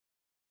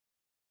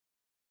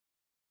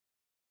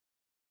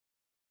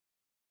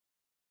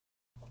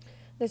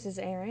This is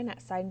Erin at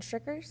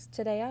Seidenstrickers.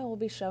 Today I will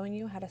be showing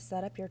you how to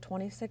set up your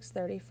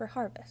 2630 for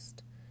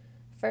harvest.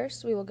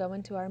 First, we will go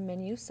into our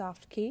menu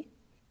soft key.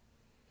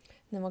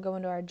 Then we'll go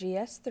into our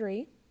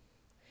GS3.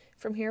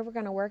 From here, we're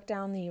going to work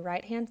down the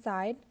right-hand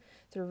side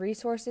through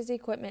Resources,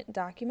 Equipment,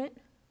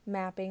 Document,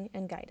 Mapping,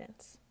 and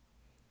Guidance.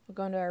 We'll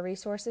go into our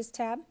Resources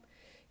tab.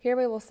 Here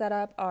we will set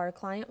up our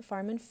client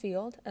farm and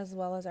field, as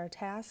well as our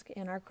task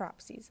and our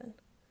crop season.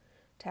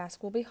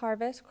 Task will be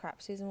harvest,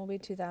 crop season will be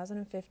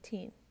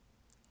 2015.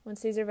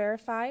 Once these are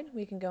verified,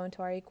 we can go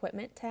into our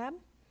Equipment tab.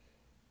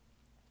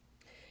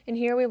 And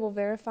here we will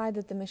verify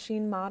that the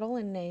machine model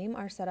and name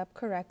are set up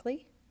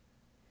correctly,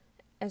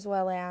 as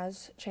well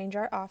as change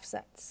our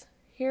offsets.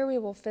 Here we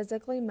will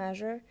physically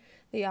measure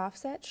the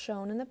offsets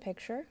shown in the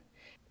picture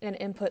and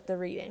input the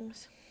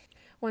readings.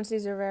 Once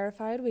these are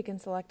verified, we can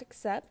select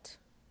Accept.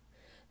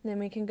 Then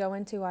we can go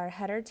into our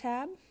Header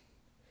tab,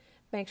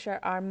 make sure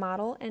our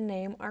model and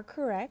name are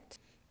correct.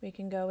 We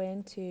can go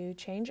into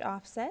Change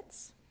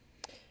Offsets.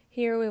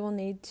 Here we will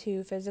need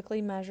to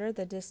physically measure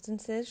the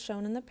distances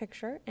shown in the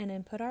picture and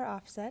input our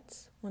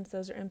offsets. Once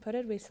those are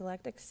inputted, we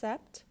select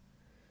Accept.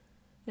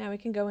 Now we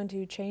can go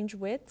into Change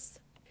Widths.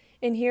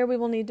 In here we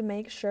will need to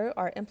make sure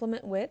our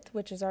implement width,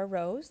 which is our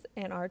rows,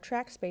 and our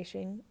track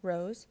spacing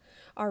rows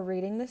are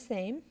reading the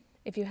same.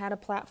 If you had a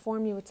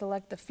platform, you would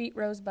select the Feet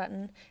Rows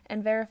button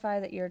and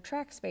verify that your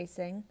track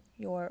spacing,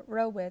 your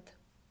row width,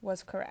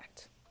 was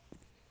correct.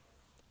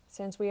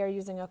 Since we are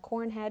using a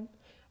corn head,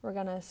 we're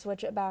going to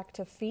switch it back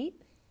to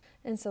feet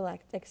and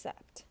select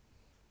Accept.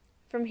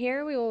 From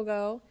here we will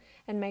go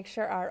and make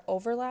sure our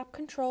overlap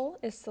control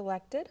is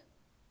selected.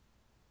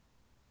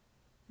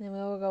 Then we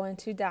will go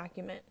into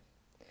Document.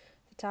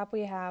 At the top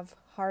we have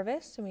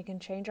Harvest, and we can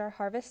change our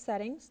harvest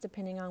settings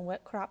depending on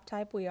what crop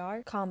type we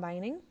are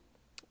combining.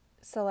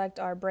 Select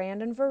our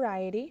brand and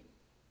variety,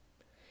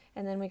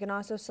 and then we can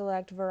also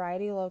select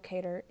Variety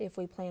Locator if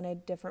we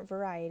planted different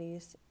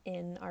varieties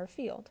in our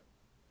field.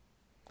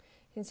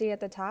 You can see at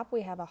the top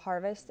we have a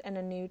Harvest and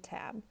a New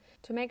tab.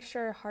 To make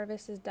sure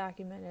harvest is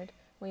documented,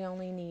 we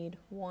only need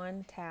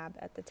one tab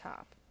at the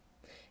top.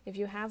 If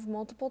you have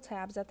multiple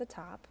tabs at the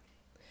top,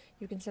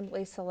 you can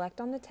simply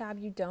select on the tab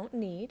you don't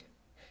need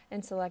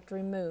and select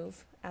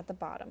Remove at the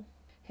bottom.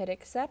 Hit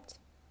Accept,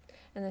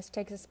 and this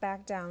takes us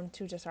back down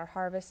to just our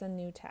Harvest and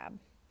New tab.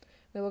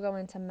 We will go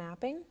into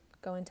Mapping,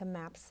 go into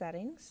Map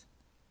Settings.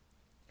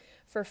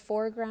 For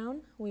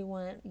foreground, we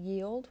want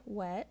Yield,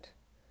 Wet,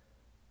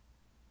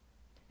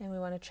 and we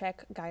want to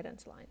check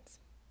guidance lines.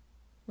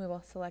 We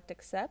will select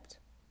Accept,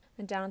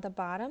 and down at the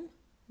bottom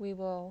we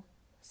will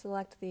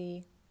select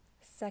the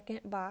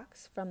second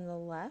box from the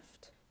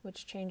left,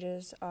 which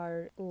changes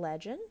our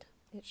legend.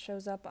 It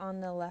shows up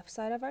on the left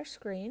side of our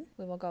screen.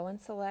 We will go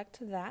and select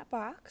that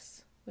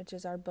box, which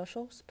is our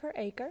bushels per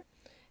acre,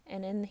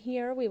 and in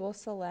here we will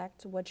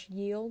select which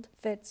yield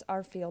fits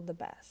our field the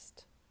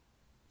best.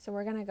 So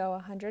we're going to go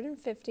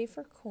 150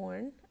 for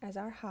corn as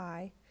our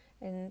high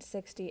and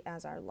 60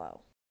 as our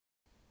low.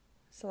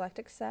 Select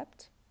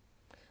Accept.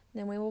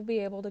 Then we will be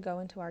able to go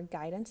into our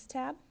Guidance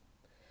tab,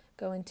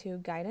 go into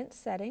Guidance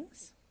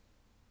Settings,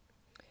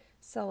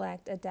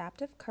 select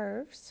Adaptive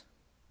Curves,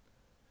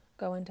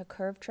 go into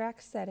Curve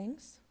Track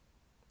Settings,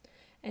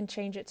 and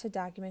change it to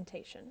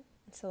Documentation.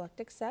 Select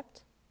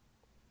Accept.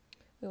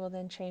 We will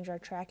then change our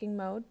tracking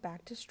mode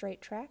back to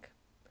Straight Track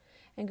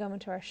and go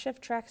into our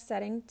Shift Track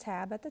Setting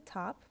tab at the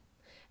top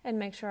and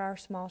make sure our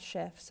small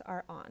shifts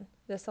are on.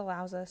 This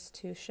allows us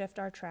to shift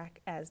our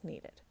track as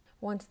needed.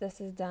 Once this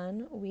is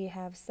done, we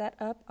have set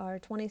up our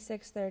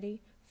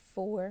 2630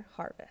 for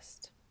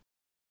harvest.